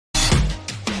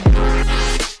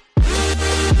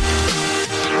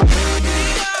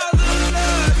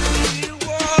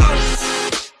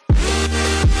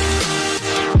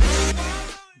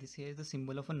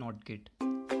symbol of a NOT gate.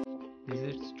 This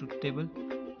is its truth table.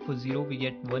 For 0 we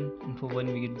get 1 and for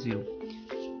 1 we get 0.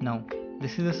 Now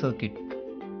this is a circuit.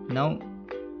 Now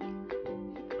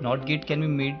NOT gate can be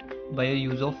made by a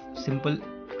use of simple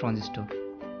transistor.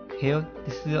 Here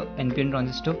this is a NPN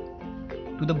transistor.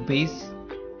 To the base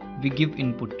we give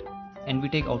input and we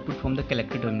take output from the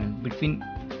collector terminal between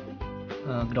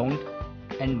ground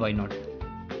and Y0.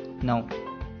 Now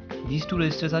these two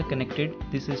resistors are connected.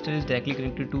 This resistor is directly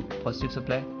connected to positive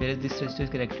supply, whereas this resistor is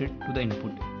connected to the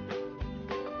input.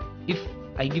 If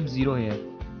I give 0 here,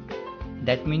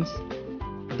 that means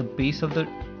the base of the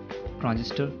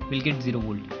transistor will get 0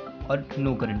 volt or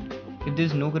no current. If there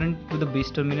is no current to the base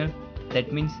terminal,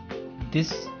 that means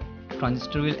this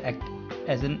transistor will act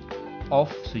as an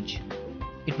off switch.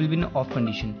 It will be in off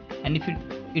condition, and if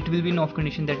it will be in off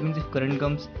condition, that means if current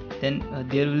comes, then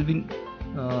there will be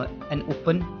an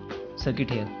open circuit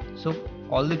here. So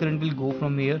all the current will go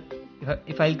from here.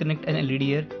 If I'll connect an LED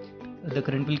here, the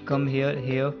current will come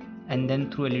here and then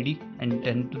through LED and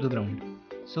then to the ground.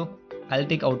 So I'll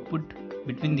take output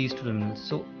between these two terminals.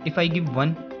 So if I give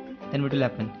 1, then what will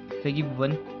happen? If I give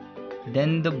 1,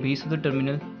 then the base of the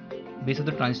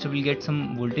transistor will get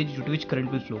some voltage due to which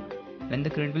current will flow. When the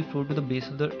current will flow to the base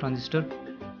of the transistor,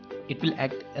 it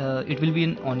will be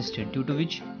in on state, due to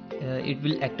which it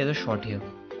will act as a short here.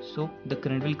 So the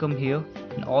current will come here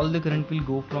and all the current will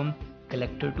go from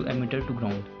collector to emitter to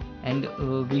ground, and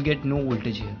we'll get no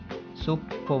voltage here. So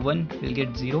for 1 we'll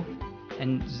get 0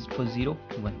 and for 0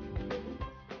 1.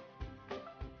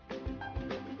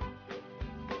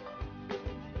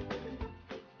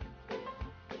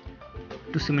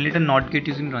 To simulate a NOT gate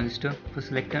using transistor, first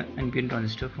select an NPN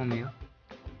transistor from here.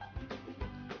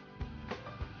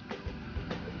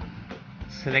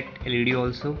 Select LED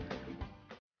also.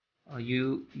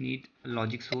 You need a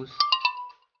logic source.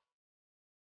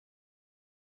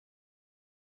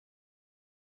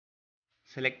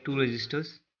 Select 2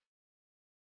 resistors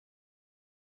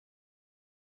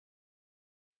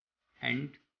and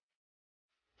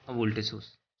a voltage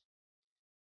source.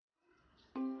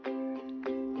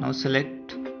 Now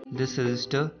select this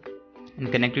resistor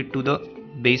and connect it to the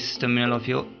base terminal of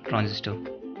your transistor.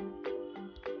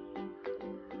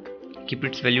 Keep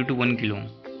its value to 1 kilo ohm.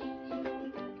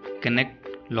 Connect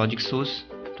logic source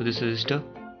to this resistor.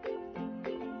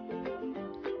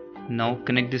 Now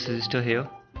connect this resistor here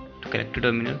to collector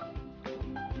terminal,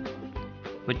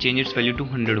 but change its value to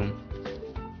 100 ohm.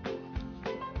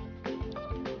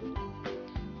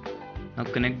 Now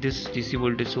connect this DC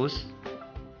voltage source,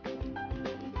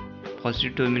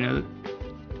 positive terminal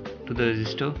to the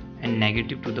resistor and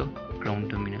negative to the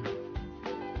ground terminal.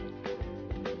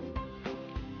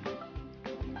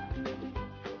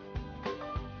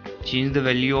 Change the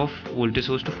value of voltage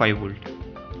source to 5 volt.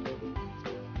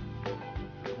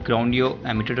 Ground your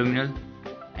emitter terminal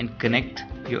and connect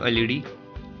your LED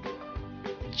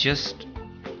just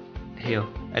here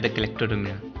at the collector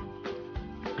terminal.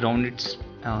 Ground its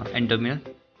N terminal.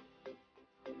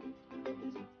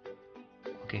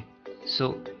 Okay,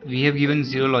 so we have given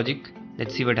 0 logic.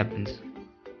 Let's see what happens.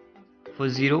 For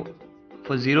 0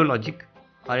 logic,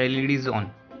 our LED is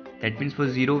on. That means for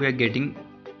 0 we are getting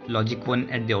logic 1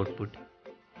 at the output.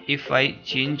 If I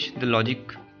change the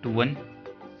logic to 1,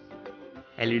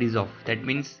 LED is off. That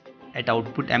means at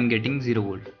output I am getting 0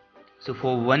 volt. So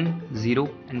for 1 0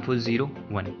 and for 0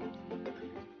 1.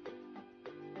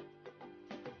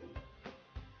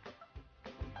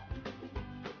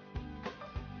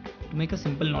 To make a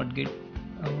simple NOT gate,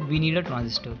 we need a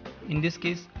transistor. In this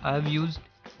case I have used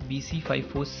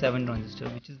BC547 transistor,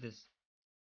 which is this.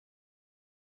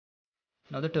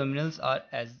 Now the terminals are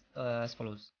as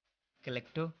follows: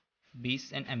 collector,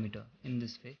 base and emitter in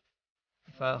this way.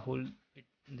 If I hold it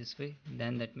this way,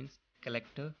 then that means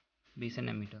collector, base and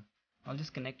emitter. I'll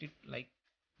just connect it like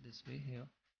this way here.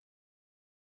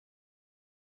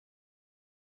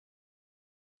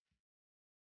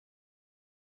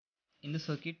 In the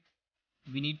circuit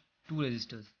we need 2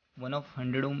 resistors, one of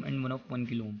 100 ohm and one of 1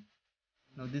 kilo ohm.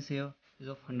 Now this here is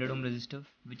of 100 ohm resistor,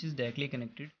 which is directly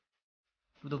connected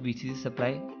to the VCC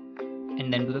supply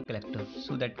and then to the collector.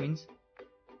 So that means,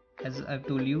 as I've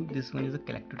told you, this one is a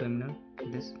collector terminal,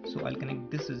 this. So I'll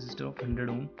connect this resistor of 100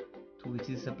 ohm to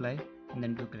VCC supply and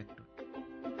then to the collector.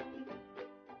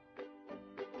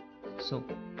 So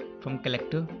from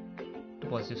collector to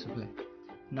positive supply.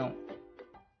 Now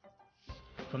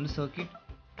from the circuit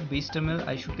to base terminal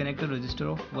I should connect a resistor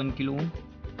of 1 kilo ohm,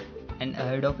 and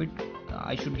ahead of it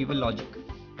I should give a logic.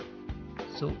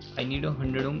 So I need a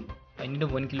 100 ohm, I need a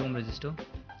 1 kilo ohm resistor,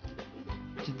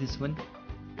 which is this one.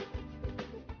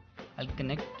 I'll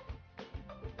connect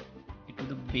it to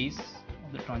the base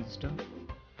the transistor,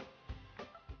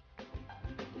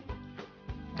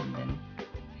 and then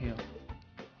here.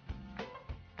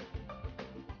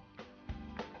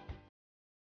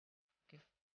 Okay,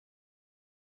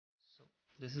 so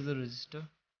this is the resistor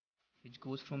which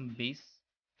goes from base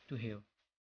to here.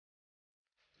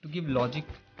 To give logic,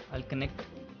 I'll connect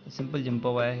a simple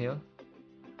jumper wire here,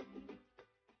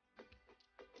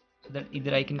 so that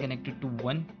either I can connect it to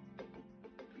 1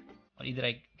 or either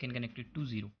I can connect it to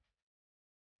 0.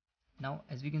 Now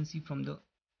as we can see from the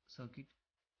circuit,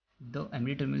 the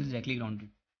emitter terminal is directly grounded.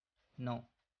 Now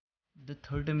the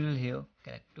third terminal here,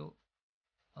 collector,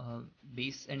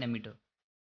 base and emitter,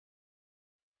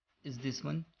 is this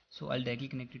one, so I'll directly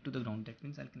connect it to the ground. That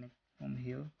means I'll connect from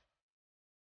here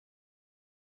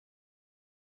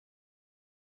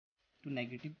to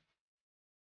negative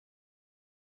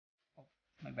of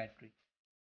my battery.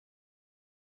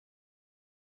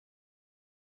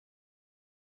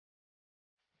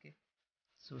 Okay,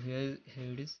 so here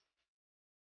it is.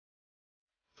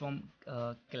 From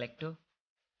collector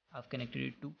I've connected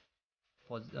it to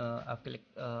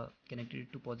connected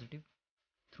it to positive.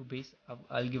 Through base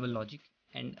I'll give a logic,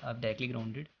 and I've directly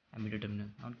grounded emitter terminal.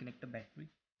 Now I'll connect a battery.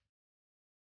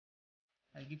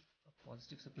 I'll give a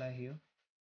positive supply here,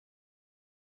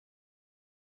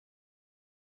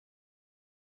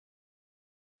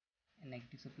 and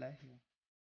negative supply here.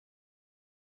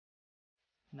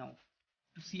 Now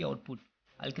to see output,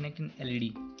 I'll connect an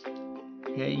LED.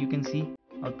 Here you can see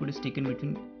output is taken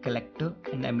between collector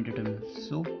and emitter terminal.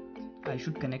 So I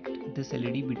should connect this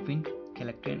LED between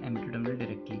collector and emitter terminal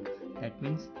directly. That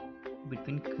means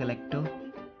between collector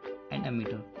and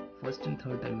emitter, first and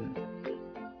third terminal.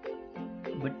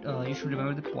 But you should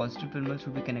remember the positive terminal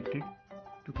should be connected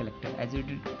to collector as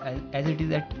it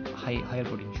is at higher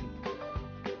potential.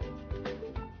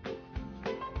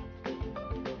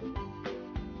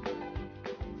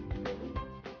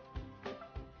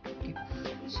 Okay,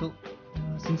 so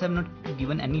since I have not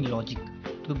given any logic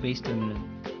to the base terminal,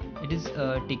 it is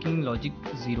taking logic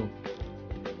 0.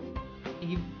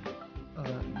 If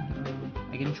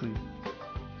I can show you.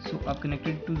 So I've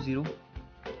connected it to 0,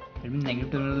 that means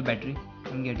negative terminal of the battery.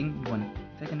 I'm getting 1.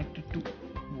 If I connect it to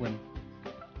 1,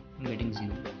 I'm getting 0.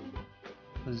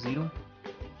 For 0,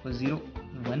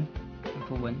 1, and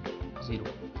for 1, 0.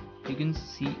 You can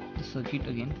see the circuit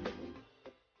again.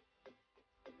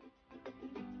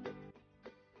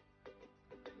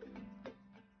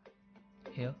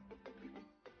 Here,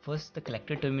 first the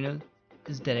collector terminal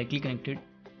is directly connected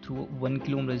through a 1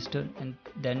 kilo ohm resistor and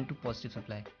then to positive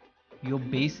supply. Your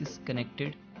base is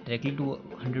connected directly to a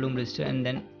 100 ohm resistor and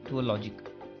then to a logic,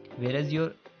 whereas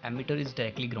your emitter is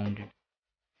directly grounded.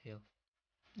 Here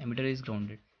emitter is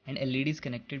grounded and LED is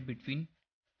connected between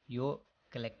your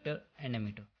collector and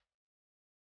emitter.